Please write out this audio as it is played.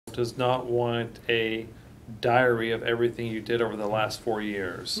does not want a diary of everything you did over the last 4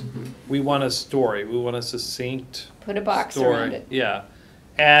 years. We want a story. We want a succinct Put a box story. around it. Yeah.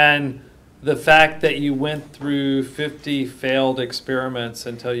 And the fact that you went through 50 failed experiments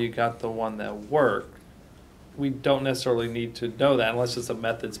until you got the one that worked, we don't necessarily need to know that unless it's a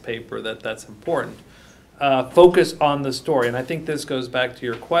methods paper that's important. Focus on the story. And I think this goes back to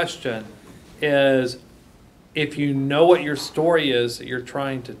your question, is if you know what your story is that you're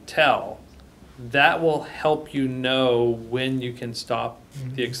trying to tell, that will help you know when you can stop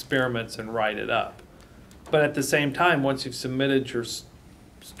the experiments and write it up. But at the same time, once you've submitted your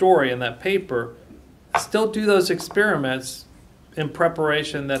story in that paper, still do those experiments in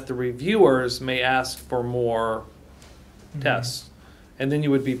preparation that the reviewers may ask for more tests. And then you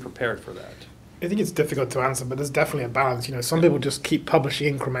would be prepared for that. I think it's difficult to answer, but there's definitely a balance. You know, some people just keep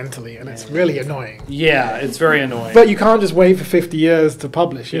publishing incrementally, and it's really annoying. Yeah, it's very annoying. But you can't just wait for 50 years to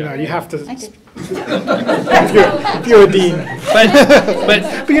publish. You know, you have to. I did. if you're a dean.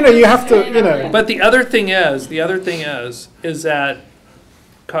 But you know, you have to. You know. But the other thing is that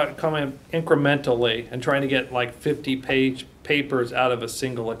coming incrementally and trying to get like 50-page papers out of a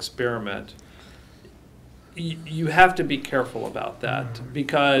single experiment, you have to be careful about that,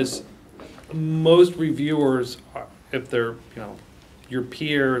 because most reviewers, if they're your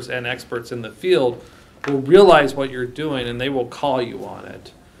peers and experts in the field, will realize what you're doing and they will call you on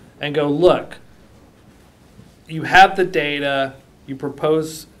it and go, look, you have the data, you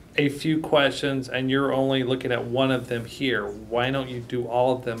propose a few questions and you're only looking at one of them here. Why don't you do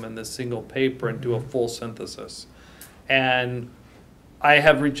all of them in this single paper and do a full synthesis? And I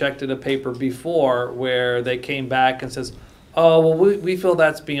have rejected a paper before where they came back and says, oh, well, we feel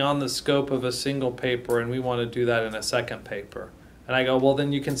that's beyond the scope of a single paper and we want to do that in a second paper. And I go, well,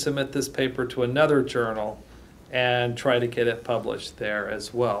 then you can submit this paper to another journal and try to get it published there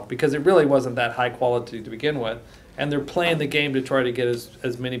as well. Because it really wasn't that high quality to begin with. And they're playing the game to try to get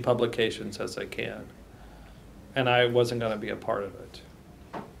as many publications as they can. And I wasn't going to be a part of it.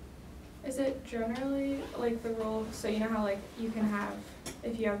 Is it generally like the rule, so you know how like you can have,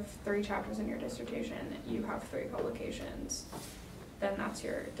 if you have 3 chapters in your dissertation, you have 3 publications, then that's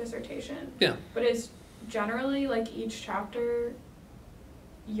your dissertation? Yeah. But is generally like each chapter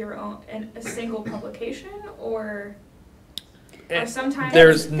your own, a single publication, or sometimes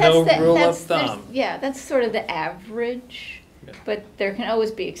there's no rule of thumb? Yeah, that's sort of the average, Yeah. but there can always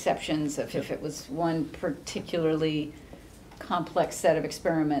be exceptions if it was one particularly complex set of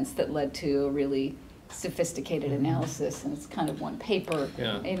experiments that led to a really sophisticated analysis, and it's kind of one paper.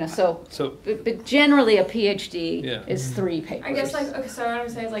 Yeah. So but generally a PhD is 3 papers. I guess like, okay, so what I'm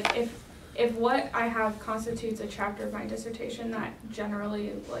saying is like if what I have constitutes a chapter of my dissertation, that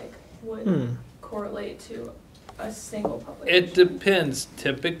generally like would correlate to a single publication. It depends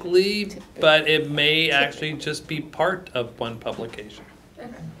typically, but it may actually just be part of one publication. Okay.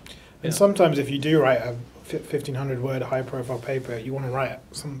 And sometimes if you do write a 1,500-word high-profile paper, you want to write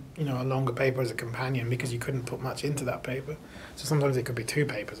some, a longer paper as a companion because you couldn't put much into that paper. So sometimes it could be 2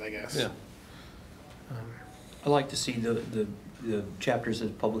 papers, I guess. Yeah. I like to see the chapters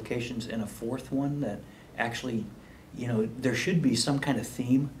as publications and a 4th one that actually, there should be some kind of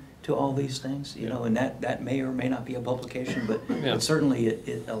theme to all these things, and that may or may not be a publication, but certainly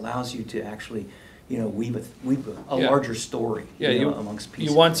it allows you to actually, weave a larger story amongst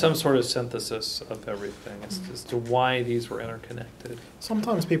pieces. You want some sort of synthesis of everything as to why these were interconnected.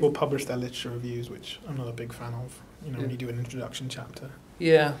 Sometimes people publish their literature reviews, which I'm not a big fan of, when you do an introduction chapter.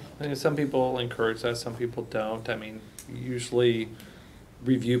 Yeah, I mean, some people encourage that, some people don't. I mean, usually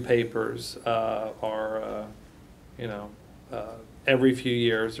review papers are, every few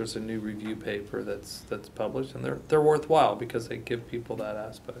years there's a new review paper that's published, and they're worthwhile because they give people that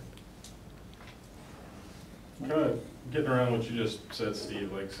aspect. Kind of getting around what you just said,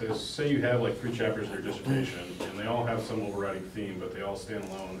 Steve, like say you have like 3 chapters in your dissertation and they all have some overriding theme, but they all stand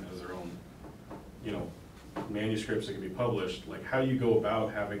alone as their own, manuscripts that can be published. Like, how do you go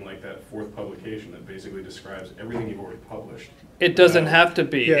about having like that 4th publication that basically describes everything you've already published? It doesn't have to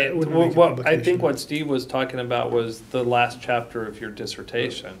be. Yeah, I think what Steve was talking about was the last chapter of your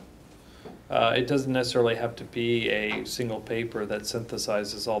dissertation. It doesn't necessarily have to be a single paper that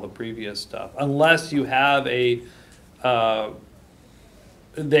synthesizes all the previous stuff, unless you have they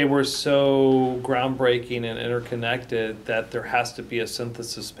were so groundbreaking and interconnected that there has to be a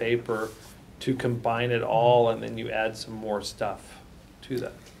synthesis paper to combine it all, and then you add some more stuff to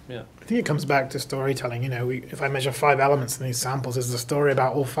that. Yeah. I think it comes back to storytelling. If I measure 5 elements in these samples, is the story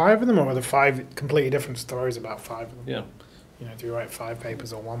about all 5 of them, or are there 5 completely different stories about 5 of them? Yeah. Do you write 5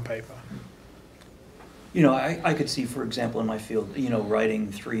 papers or 1 paper? You know, I could see, for example, in my field, you know,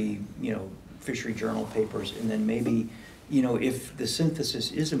 writing 3, you know, fishery journal papers, and then maybe, you know, if the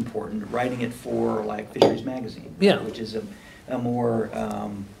synthesis is important, writing it for like Fisheries Magazine, Yeah. which is a more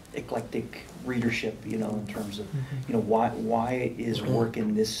eclectic readership, you know, in terms of, you know, why is work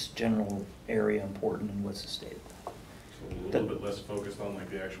in this general area important and what's the state? So a little bit less focused on like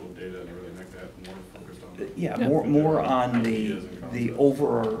the actual data and everything like that, more focused on. Yeah, Yeah. more on the Ideas and concepts.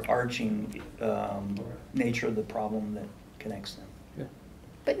 overarching nature of the problem that connects them.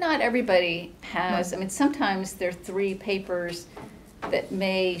 But not everybody has, I mean, sometimes there are 3 papers that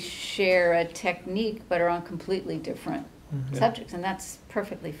may share a technique but are on completely different subjects, and that's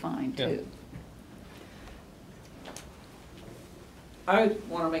perfectly fine Yeah. too. I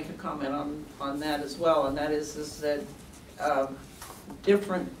want to make a comment on that as well, and that is that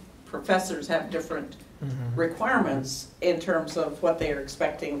different professors have different requirements in terms of what they are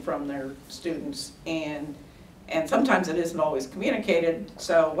expecting from their students, and sometimes it isn't always communicated.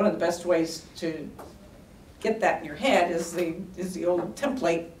 So one of the best ways to get that in your head is the old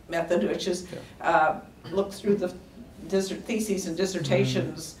template method, which is look through the theses and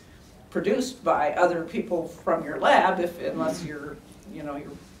dissertations produced by other people from your lab, unless you're, you know,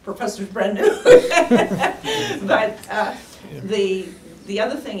 your professor's brand new. But the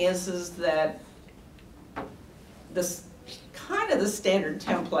other thing is that this kind of the standard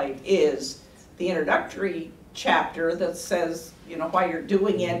template is the introductory chapter that says, you know, why you're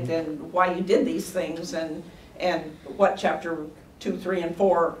doing it and why you did these things and what chapter 2, 3, and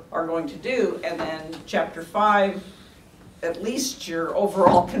 4 are going to do, and then chapter 5, at least your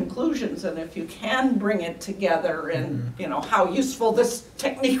overall conclusions, and if you can bring it together and, you know, how useful this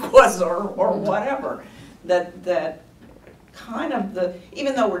technique was or whatever, that kind of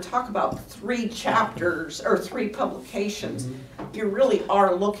even though we're talking about 3 chapters or 3 publications, you really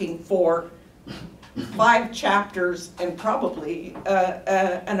are looking for 5 chapters and probably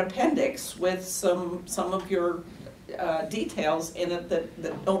an appendix with some of your details in it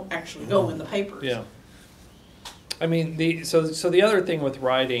that don't actually go in the papers. Yeah. I mean, so the other thing with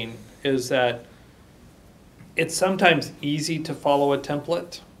writing is that it's sometimes easy to follow a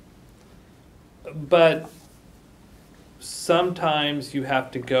template, but sometimes you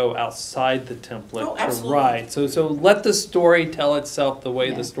have to go outside the template to write. So let the story tell itself the way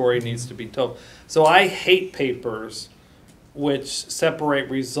the story needs to be told. So I hate papers which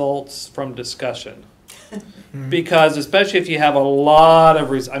separate results from discussion. Because especially if you have a lot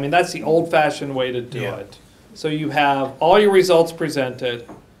of I mean, that's the old-fashioned way to do it. So you have all your results presented,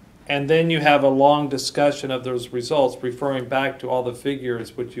 and then you have a long discussion of those results, referring back to all the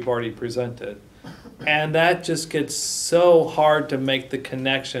figures which you've already presented. And that just gets so hard to make the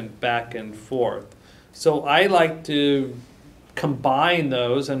connection back and forth. So I like to combine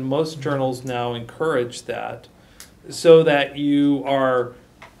those, and most journals now encourage that, so that you are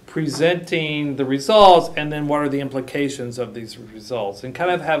presenting the results and then what are the implications of these results, and kind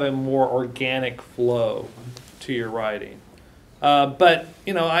of have a more organic flow to your writing. But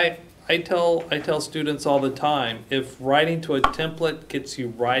you know, I tell students all the time, if writing to a template gets you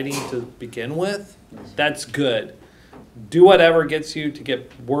writing to begin with, that's good. Do whatever gets you to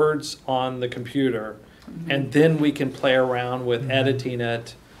get words on the computer, and then we can play around with editing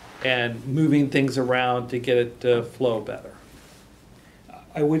it and moving things around to get it to flow better.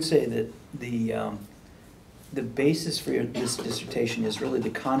 I would say that the basis for this dissertation is really the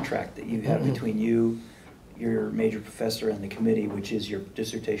contract that you have between you, your major professor, and the committee, which is your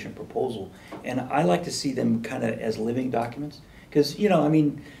dissertation proposal. And I like to see them kind of as living documents, because, you know, I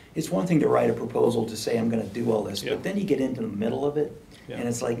mean, it's one thing to write a proposal to say I'm going to do all this, but then you get into the middle of it, and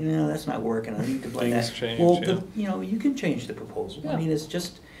it's like, no, that's not working. I need to blend that. Change, well, you know, you can change the proposal. I mean, it's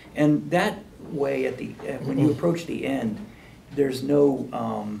just, and that way when you approach the end, there's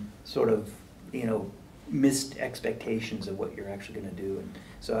no sort of, you know, missed expectations of what you're actually going to do. And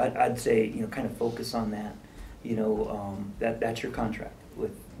so I'd say, you know, kind of focus on that. You know, that's your contract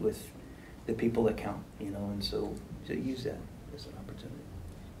with the people that count. You know, and so use that as an opportunity.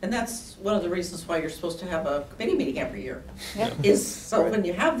 And that's one of the reasons why you're supposed to have a committee meeting every year. Yep. Is so when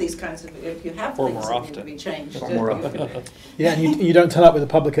you have these kinds of, if you have Or things more that need often. to be changed. Or more often. Yeah, and you don't turn up with a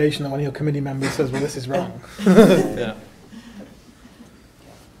publication that one of your committee members says, well, this is wrong. Yeah.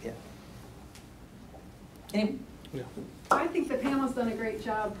 Yeah. I think the panel's done a great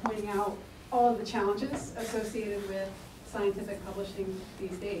job pointing out all of the challenges associated with scientific publishing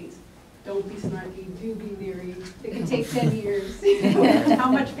these days. Don't be snarky, do be leery. It can take 10 years. How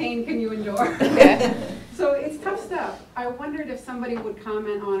much pain can you endure? So it's tough stuff. I wondered if somebody would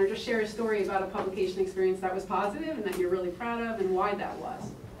comment on or just share a story about a publication experience that was positive and that you're really proud of and why that was.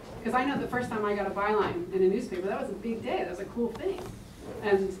 Because I know the first time I got a byline in a newspaper, that was a big day, that was a cool thing.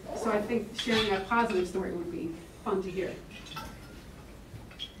 And so I think sharing that positive story would be fun to hear.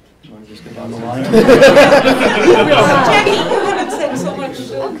 You want to just go down the line? Jackie, you haven't said so much.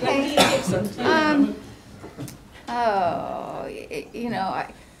 Okay. Dixon. Oh,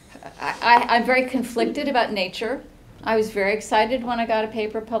 I'm very conflicted about Nature. I was very excited when I got a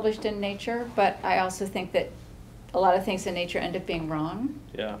paper published in Nature, but I also think that a lot of things in Nature end up being wrong.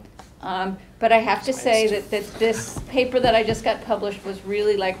 Yeah. But I have to say that this paper that I just got published was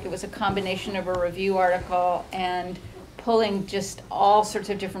really like, it was a combination of a review article and pulling just all sorts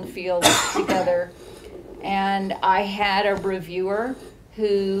of different fields together. And I had a reviewer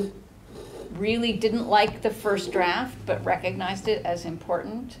who really didn't like the first draft, but recognized it as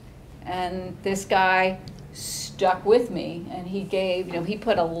important. And this guy stuck with me, and he gave, he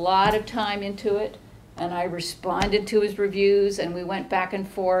put a lot of time into it, and I responded to his reviews, and we went back and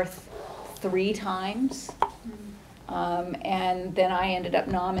forth 3 times. And then I ended up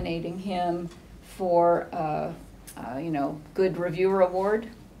nominating him for Good Reviewer Award.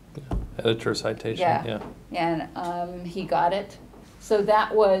 Editor citation, yeah. And he got it. So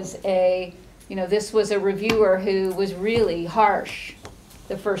that was this was a reviewer who was really harsh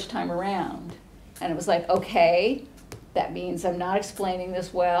the first time around. And it was like, okay, that means I'm not explaining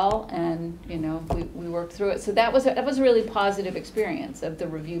this well, and we worked through it. So that was a really positive experience of the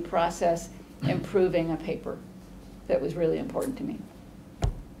review process improving a paper. That was really important to me.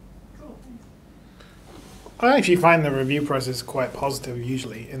 I actually find the review process quite positive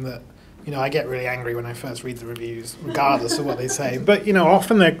usually, in that, I get really angry when I first read the reviews, regardless of what they say. But,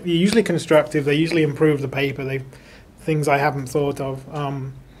 often they're usually constructive. They usually improve the paper. Things I haven't thought of.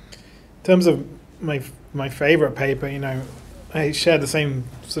 In terms of my favorite paper, I share the same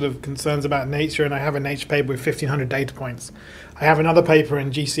sort of concerns about Nature, and I have a Nature paper with 1,500 data points. I have another paper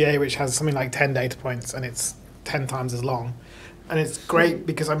in GCA which has something like 10 data points, and it's 10 times as long. And it's great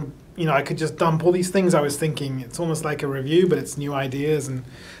because I could just dump all these things I was thinking. It's almost like a review, but it's new ideas, and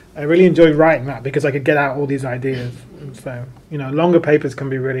I really enjoyed writing that because I could get out all these ideas. And so, longer papers can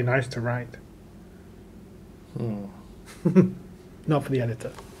be really nice to write. Not for the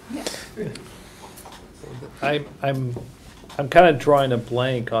editor. I'm kind of drawing a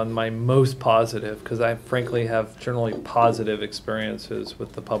blank on my most positive, because I frankly have generally positive experiences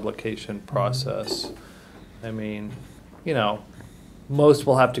with the publication process. I mean, most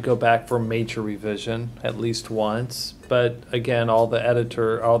will have to go back for major revision at least once, but again, all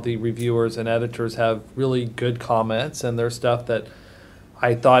the reviewers and editors have really good comments, and there's stuff that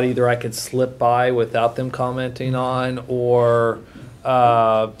I thought either I could slip by without them commenting on, or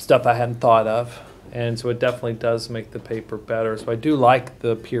stuff I hadn't thought of. And so it definitely does make the paper better. So I do like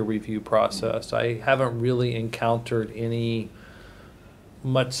the peer review process. I haven't really encountered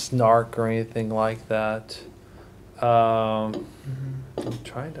much snark or anything like that. I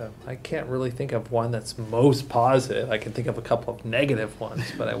can't really think of one that's most positive. I can think of a couple of negative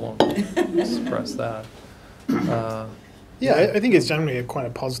ones, but I won't express that. I think it's generally quite a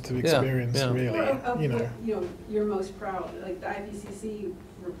positive experience, really. You're most proud, like the IPCC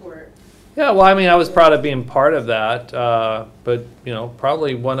report. Yeah, well, I was proud of being part of that, but,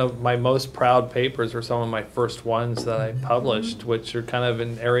 probably one of my most proud papers are some of my first ones that I published, which are kind of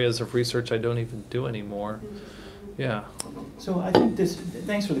in areas of research I don't even do anymore. Yeah. So I think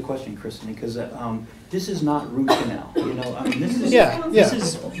thanks for the question, Kristen, because this is not root canal, this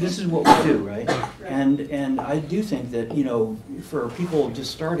is what we do, right? And I do think that, for people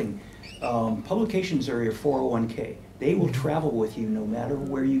just starting, publications are your 401k. They will travel with you no matter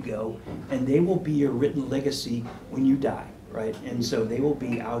where you go, and they will be your written legacy when you die, right? And so they will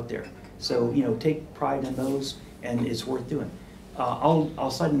be out there. So, take pride in those, and it's worth doing. I'll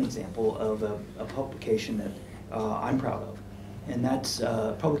cite an example of a publication that I'm proud of, and that's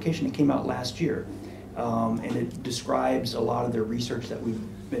a publication that came out last year, and it describes a lot of the research that we've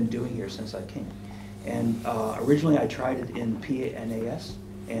been doing here since I came. And originally I tried it in PNAS,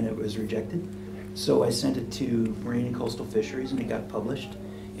 and it was rejected. So I sent it to Marine and Coastal Fisheries, and it got published.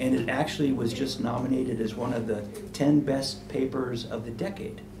 And it actually was just nominated as one of the 10 best papers of the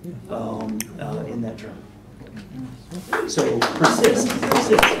decade in that journal. So persist.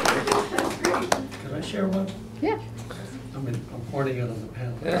 Can I share one? Yeah. I'm pointing it on the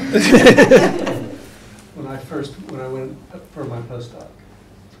panel. Yeah. When I went for my postdoc,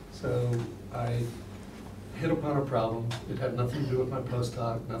 so I hit upon a problem. It had nothing to do with my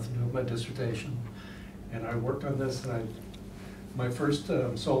postdoc, nothing to do with my dissertation. And I worked on this, and my first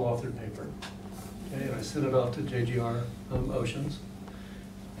sole authored paper. Okay, and I sent it off to JGR Oceans.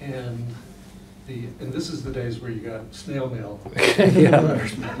 And and this is the days where you got snail mail. Yeah.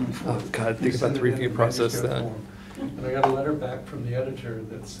 Letters back and Oh, forth. God, You think about send the it in review in process manuscript then. form. And I got a letter back from the editor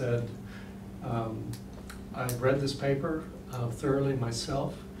that said, I read this paper thoroughly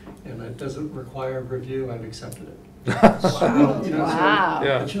myself, and it doesn't require review, I've accepted it. Wow. You know, so- Wow.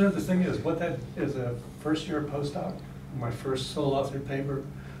 Yeah. But you know, the thing is, what that, as a first-year postdoc, my first sole authored paper,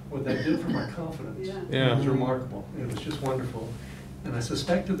 what that did for my confidence Yeah. Yeah. was remarkable. It was just wonderful. And I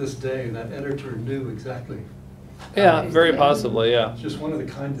suspect to this day, that editor knew exactly. Yeah, very possibly, yeah. It's just one of the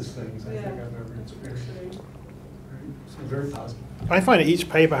kindest things I think Yeah. I've ever experienced. Great. So very positive. I find that each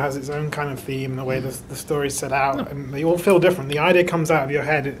paper has its own kind of theme, the way the story's set out, and they all feel different. The idea comes out of your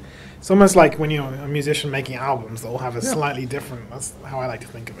head. It's almost like when you're a musician making albums that all have a slightly different, that's how I like to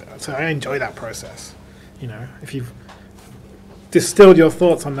think of it. So I enjoy that process. You know, if you've distilled your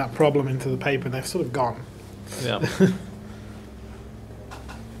thoughts on that problem into the paper, they're sort of gone. Yeah.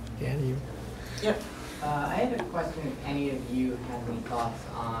 Yeah, you. Yep. I had a question if any of you had any thoughts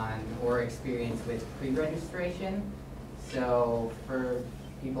on or experience with pre-registration. So for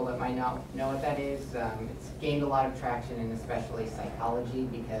people that might not know what that is, it's gained a lot of traction in especially psychology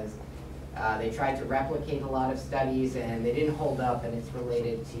because they tried to replicate a lot of studies and they didn't hold up, and it's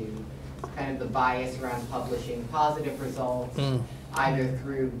related to kind of the bias around publishing positive results, either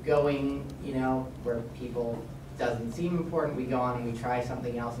through going, you know, where people doesn't seem important, we go on and we try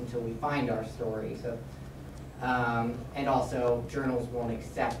something else until we find our story. So, and also journals won't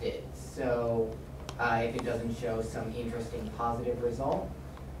accept it. So if it doesn't show some interesting positive result.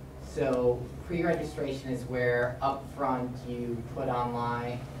 So pre-registration is where upfront you put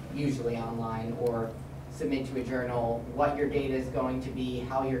online, usually online, or submit to a journal what your data is going to be,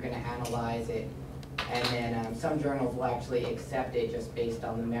 how you're going to analyze it, and then some journals will actually accept it just based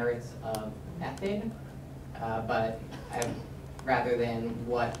on the merits of method. But rather than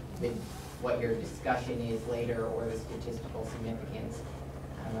what your discussion is later or the statistical significance.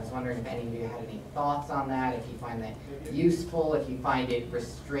 I was wondering if any of you had any thoughts on that, if you find that useful, if you find it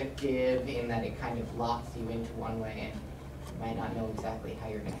restrictive in that it kind of locks you into one way and you might not know exactly how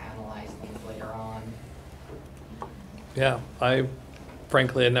you're going to analyze things later on. Yeah, I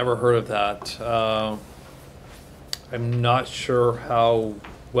frankly had never heard of that. I'm not sure how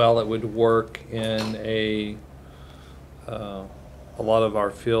well it would work in a lot of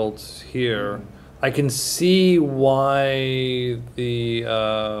our fields here. I can see why the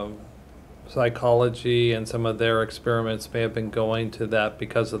psychology and some of their experiments may have been going to that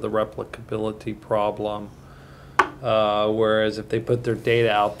because of the replicability problem. Whereas if they put their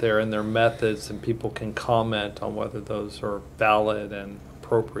data out there and their methods, and people can comment on whether those are valid and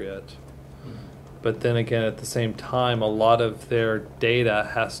appropriate. But then again, at the same time, a lot of their data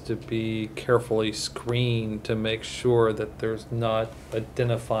has to be carefully screened to make sure that there's not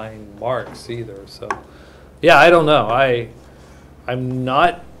identifying marks either. So, yeah, I don't know. I'm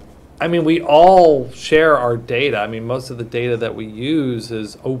not. I mean, we all share our data. I mean, most of the data that we use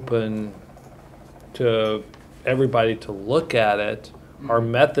is open to everybody to look at it. Our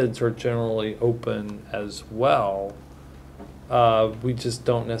methods are generally open as well. We just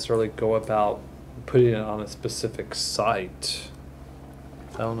don't necessarily go about putting it on a specific site.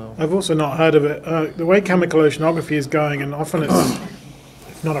 I don't know. I've also not heard of it. The way chemical oceanography is going, and often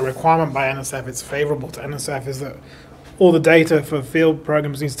it's not a requirement by NSF, it's favorable to NSF, is that all the data for field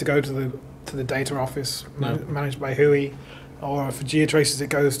programs needs to go to the data office managed by WHOI, or for geotraces it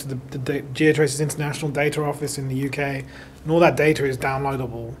goes to the Geotraces International Data Office in the UK, and all that data is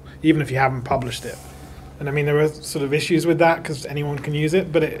downloadable, even if you haven't published it. And I mean, there are sort of issues with that because anyone can use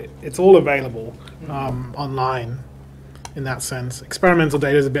it, but it's all available online in that sense. Experimental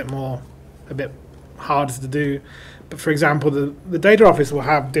data is a bit harder to do. But for example, the data office will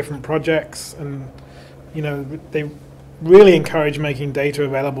have different projects, and you know, they really encourage making data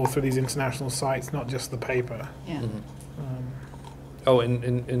available through these international sites, not just the paper. Yeah. Oh,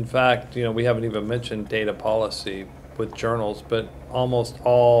 in fact, you know, we haven't even mentioned data policy with journals, but almost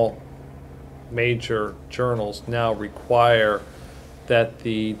all major journals now require that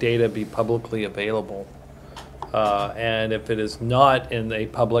the data be publicly available. And if it is not in a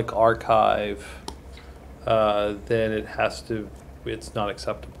public archive, then it's not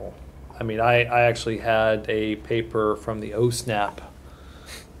acceptable. I mean, I actually had a paper from the OSNAP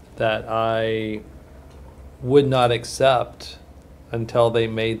that I would not accept until they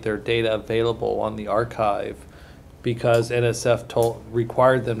made their data available on the archive, because NSF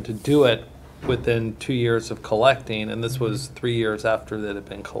required them to do it within 2 years of collecting, and this was 3 years after that had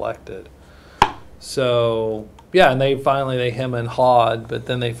been collected. So yeah, and they hem and hawed, but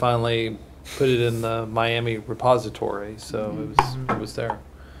then they finally put it in the Miami repository, so it was there.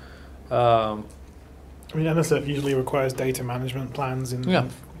 Um, I mean, NSF usually requires data management plans in Yeah.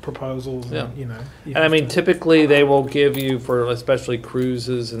 proposals. Yeah. And, you know. you And I have mean, to- typically they will give you, for especially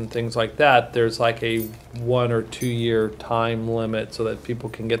cruises and things like that, there's like a 1 or 2 year time limit so that people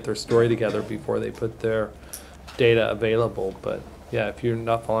can get their story together before they put their data available. But yeah, if you're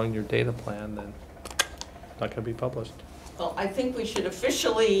not following your data plan, then it's not going to be published. Well, I think we should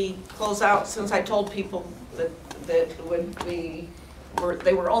officially close out, since I told people that they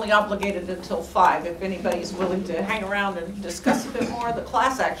were only obligated until 5. If anybody's willing to hang around and discuss a bit more, the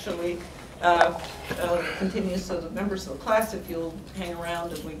class actually continues. So the members of the class, if you'll hang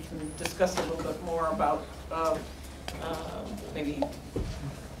around, and we can discuss a little bit more about maybe,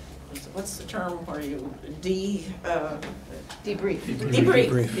 what's the term where you Debrief.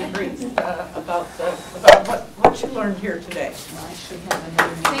 debrief about what you learned here today. Well, I should have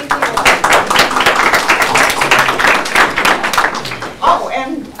another meeting. Oh,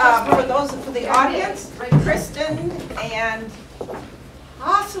 and for the audience, Kristen and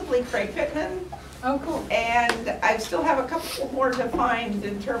possibly Craig Pittman. Oh, cool. And I still have a couple more to find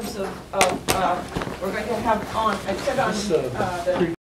in terms of we're going to have on, I said on the